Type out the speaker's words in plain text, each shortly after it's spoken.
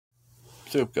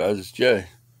What's up, guys? It's Jay.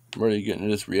 I'm ready to get into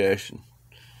this reaction.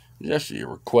 It's actually a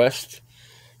request.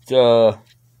 It's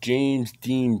James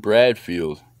Dean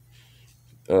Bradfield.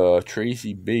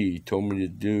 Tracy B told me to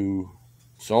do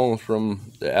songs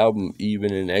from the album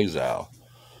Even in Exile.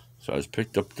 So I just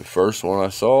picked up the first one I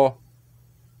saw.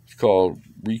 It's called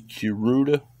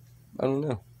Recuerda. I don't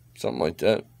know. Something like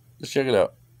that. Let's check it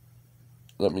out.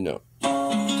 Let me know.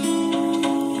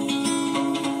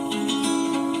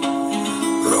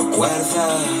 Recuerda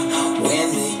when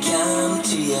they come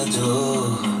to your door.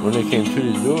 When they came to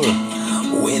the door.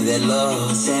 With their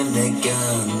loads and their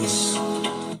guns.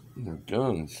 Their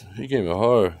guns. He gave me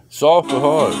hard. Soft but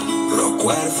hard.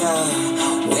 Recuerda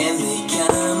when they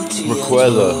come to your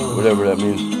Recuerda, door. whatever that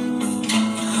means.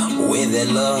 With their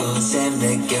loads and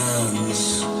their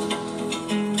guns.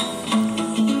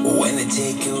 When they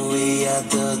take away our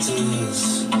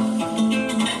daughters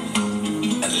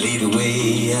and lead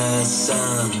away our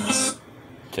sons.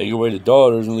 Take away the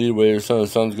daughters and lead away their sons.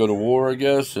 The sons go to war, I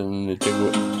guess, and they take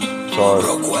away. Sorry.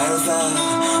 Recuerda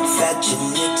that you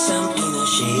need some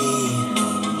Pinochet.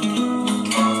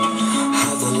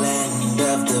 How the land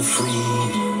of the free.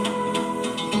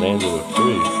 Land of the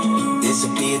free.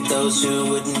 Disappeared those who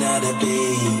would not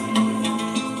obey.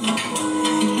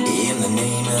 In the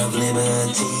name of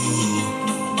liberty.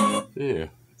 Yeah,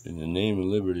 in the name of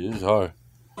liberty. This is hard.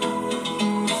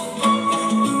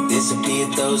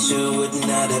 Disappeared those who would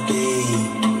not obey.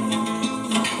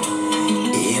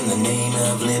 In the name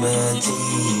of liberty.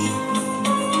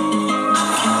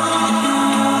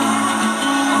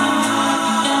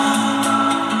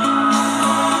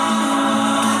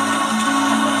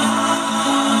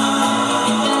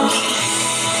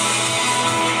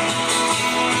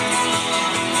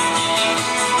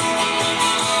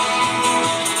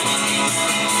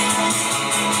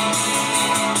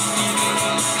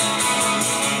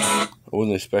 I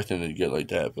wasn't expecting it to get like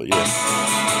that, but yeah.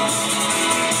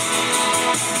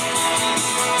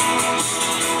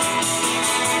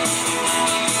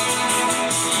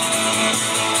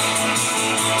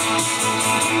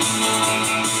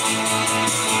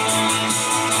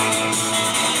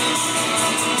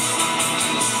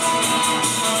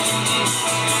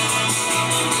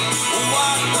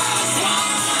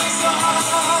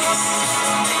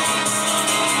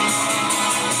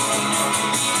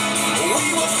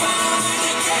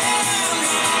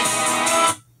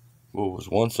 What was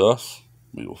once us,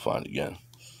 we will find again.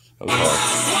 That was hard.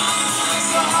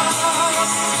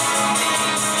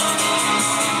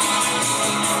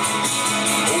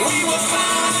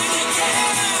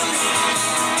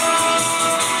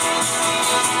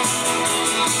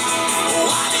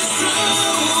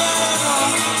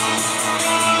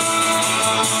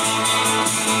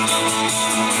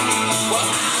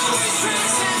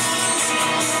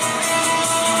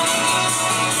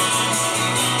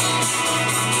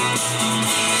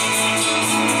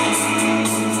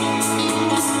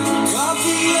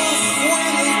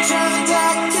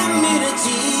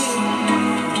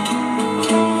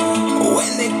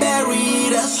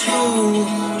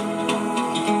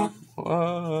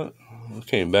 What? I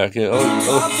came back in. Oh,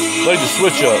 like the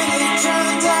switch up.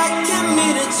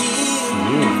 Community.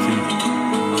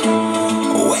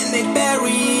 When they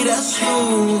buried us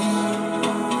whole.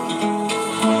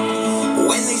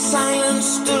 When they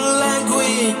silenced the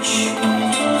language.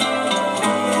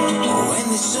 When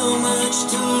there's so much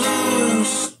to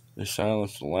lose. They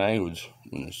silenced the language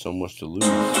when there's so much to lose.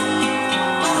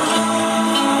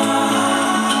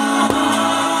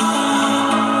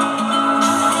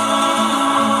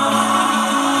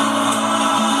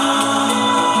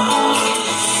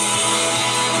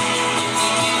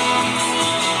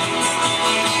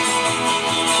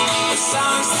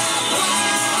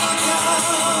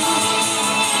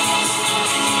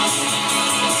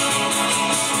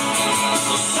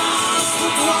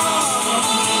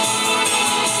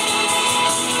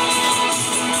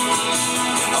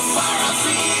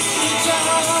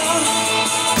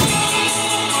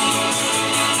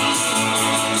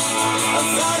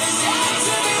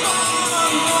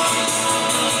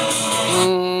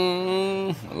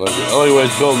 I like it. I like the way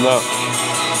it's building up.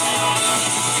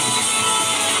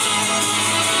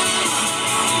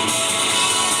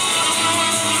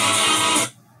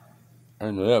 I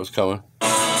didn't know that was coming.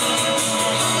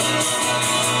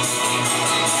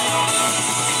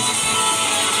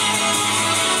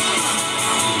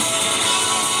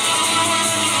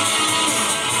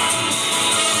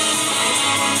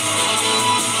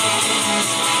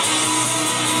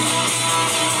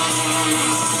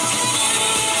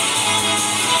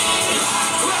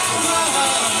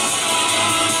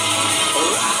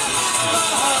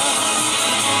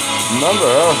 Remember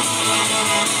her.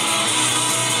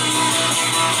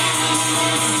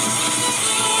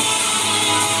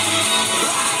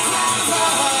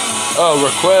 Oh,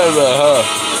 Recuerda her.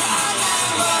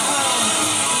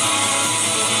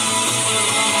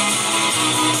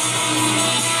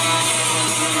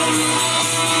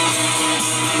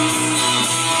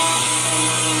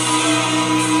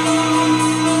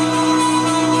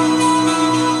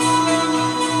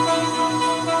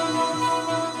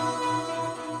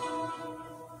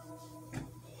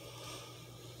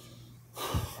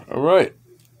 All right.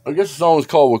 I guess the song is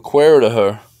called Recuerda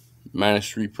her. Manic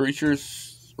Street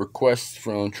Preachers. Request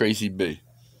from Tracy B.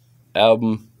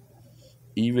 Album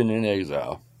Even in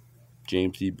Exile.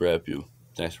 James D. Bradfield.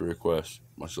 Thanks for the request.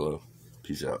 Much love.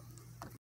 Peace out.